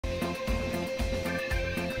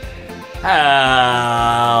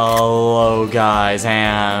Hello guys,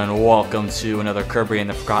 and welcome to another Kirby in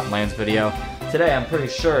the Forgotten Lands video. Today I'm pretty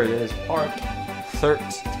sure it is part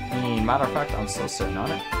 13. Matter of fact, I'm so certain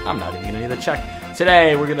on it, I'm not even gonna need to check.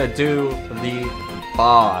 Today we're gonna do the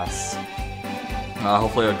boss.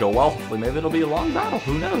 Hopefully it'll go well, hopefully maybe it'll be a long battle,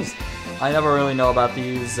 who knows. I never really know about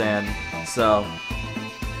these, and so,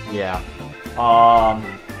 yeah.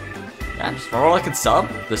 Yeah, just for all I can sub,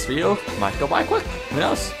 this video might go by quick, who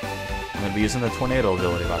knows. I'm going to be using the tornado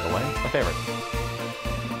ability, by the way. It's my favorite.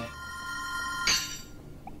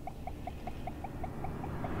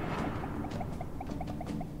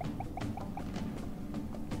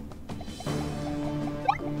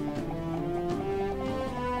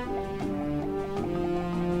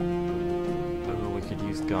 Ooh, we could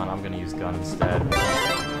use gun. I'm going to use gun instead.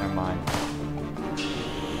 Never mind.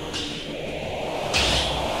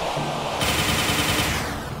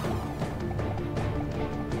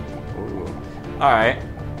 Alright,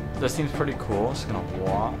 this seems pretty cool. Just gonna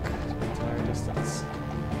walk the entire distance.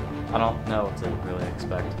 I don't know what to really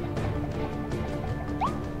expect.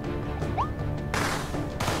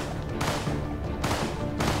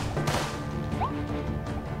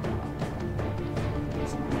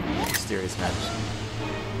 Mysterious man.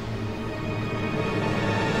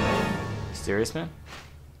 Mysterious man?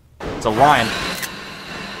 It's a lion.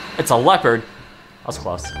 It's a leopard. That was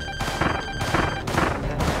close.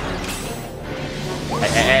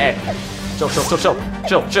 Hey. Chill.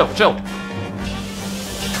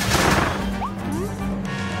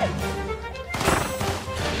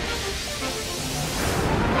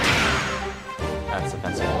 That's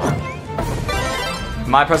offensive. In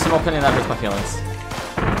my personal opinion, that hurts my feelings.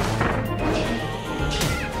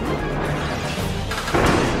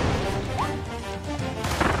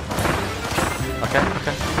 Okay.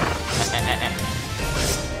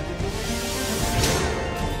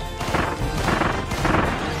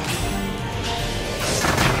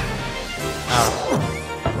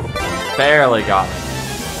 Barely got me.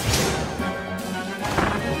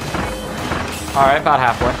 Alright, about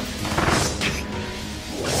halfway.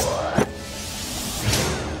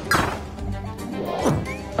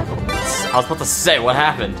 I was about to say, what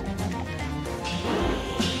happened?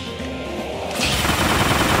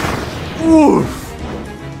 Oof!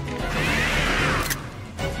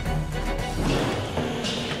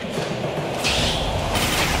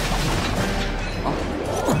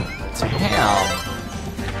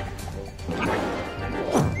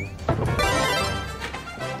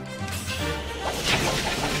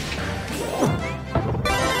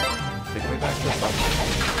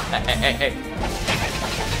 Hey.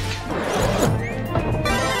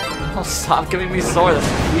 Oh, stop giving me sword,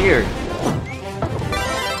 that's weird.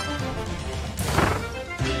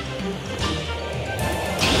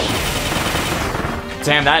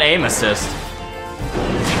 Damn, that aim assist.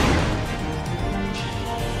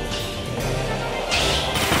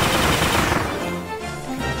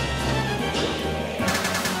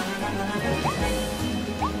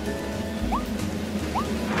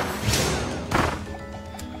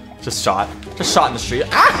 Just shot in the street.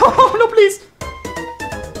 Ow! No, please!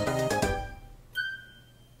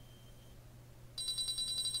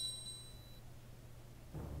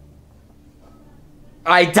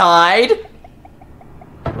 I died?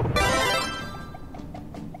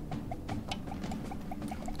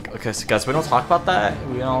 Okay, so guys, we don't talk about that.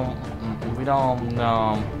 We don't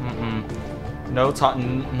no. No talk.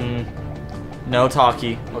 No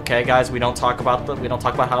talkie. Okay, guys, we don't talk about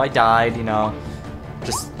how I died. You know,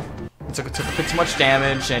 just. Took a bit too much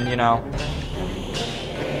damage, and you know.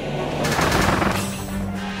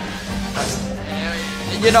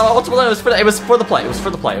 You know, ultimately it was for the play.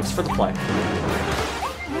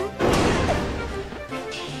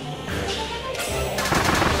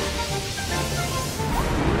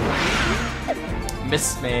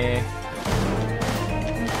 Missed me.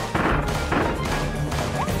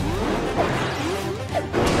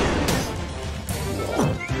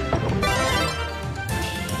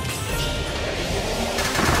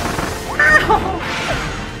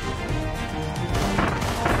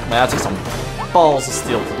 Man, that took some balls of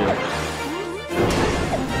steel to do.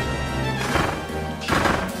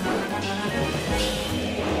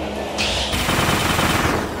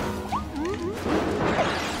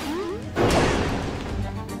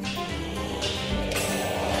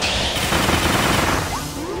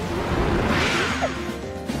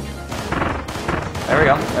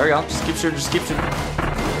 There we go. Just keep shooting. She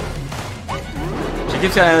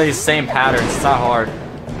keeps getting these same patterns. It's not hard.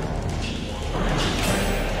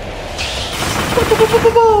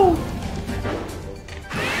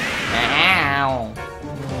 Ow.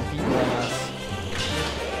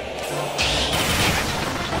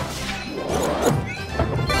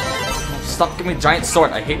 stop giving me giant sword.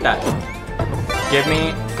 I hate that. Give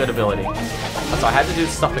me good ability. So I had to do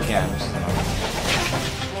stuff again.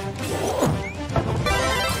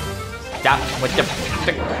 Stop with the...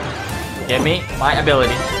 Give me my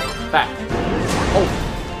ability. Back. Oh.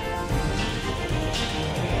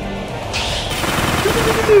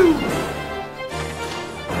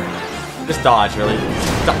 Just dodge, really.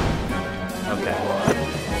 Okay.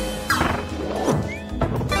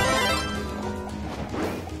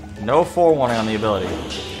 No forewarning on the ability.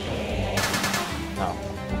 Oh.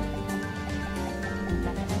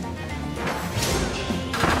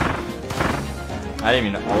 I didn't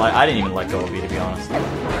even let go of you, to be honest.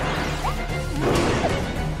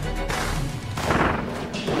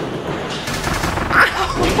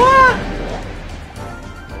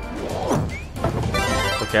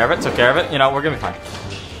 Took care of it, took care of it. You know, we're gonna be fine.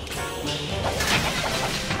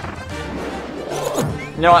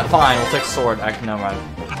 You know what? Fine, we'll take sword. Actually, no, mind.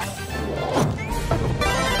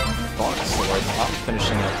 Sword. I'm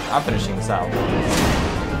finishing it. I'm finishing this out.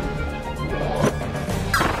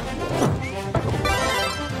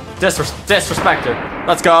 Disrespect her.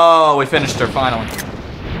 Let's go. We finished her finally.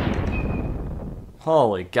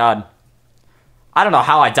 Holy God. I don't know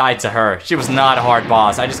how I died to her. She was not a hard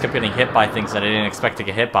boss. I just kept getting hit by things that I didn't expect to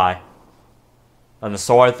get hit by. And the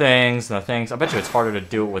sword things and the things. I bet you it's harder to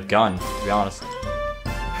do it with gun, to be honest.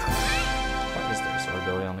 What is there? Sword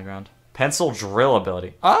ability on the ground. Pencil drill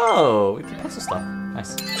ability. Oh, we can pencil stuff.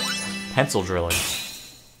 Nice. Pencil drilling.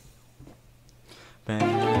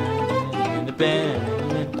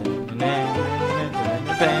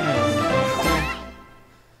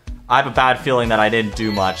 I have a bad feeling that I didn't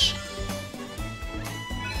do much.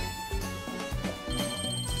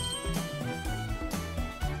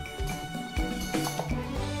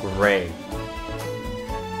 Great.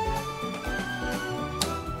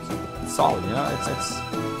 It's solid, you know? It's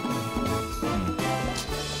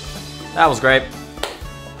That was great.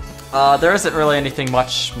 There isn't really anything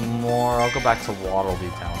much more. I'll go back to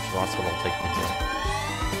Wondaria Town, so that's what it'll take me to.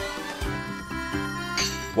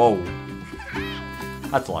 Whoa.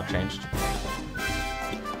 That's a lot changed.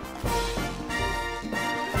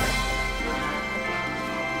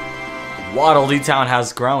 Wondaria Town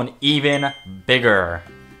has grown even bigger.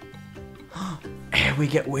 And we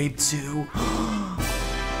get wave 2.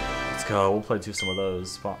 Let's go. We'll play through some of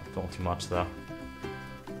those. Not too much though.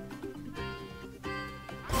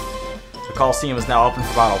 The Coliseum is now open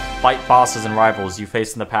for battle. Fight bosses and rivals you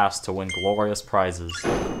faced in the past to win glorious prizes.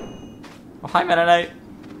 Oh, hi, Meta Knight.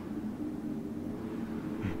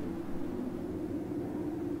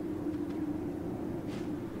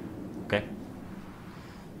 Okay.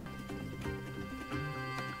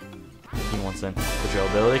 He wants in. The drill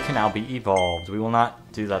ability can now be evolved. We will not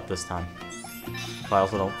do that this time. But I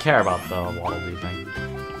also don't care about the Wondaria thing.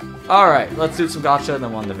 Alright, let's do some gacha and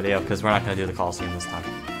then we'll end the video because we're not going to do the Coliseum this time.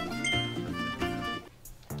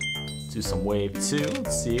 Do some wave 2.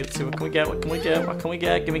 Let's see what can we get, what can we get, what can we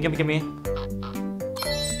get? Gimme.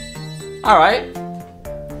 Alright.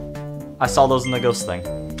 I saw those in the ghost thing.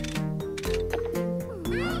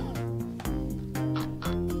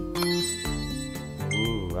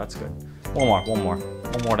 Ooh, that's good. One more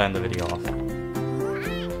to end the video off.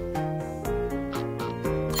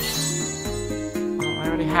 Oh, I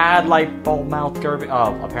already had light bulb mouth Kirby.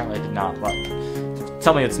 Oh, apparently I did not, but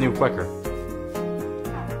tell me it's new quicker.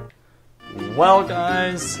 Well,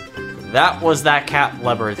 guys, that was that cat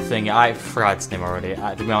leopard thing. I forgot its name already.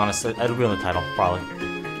 To be honest, it'll be on the title, probably.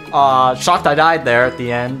 Shocked I died there at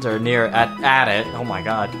the end, or near, at it. Oh my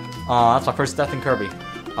god. That's my first death in Kirby.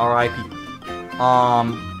 R.I.P.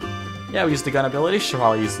 Yeah, we used the gun ability. Should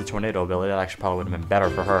probably use the tornado ability. That actually probably would have been better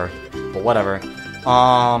for her. But whatever.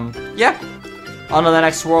 Yeah. On to the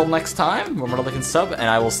next world next time. Remember to like and sub, and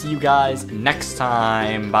I will see you guys next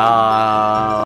time. Bye.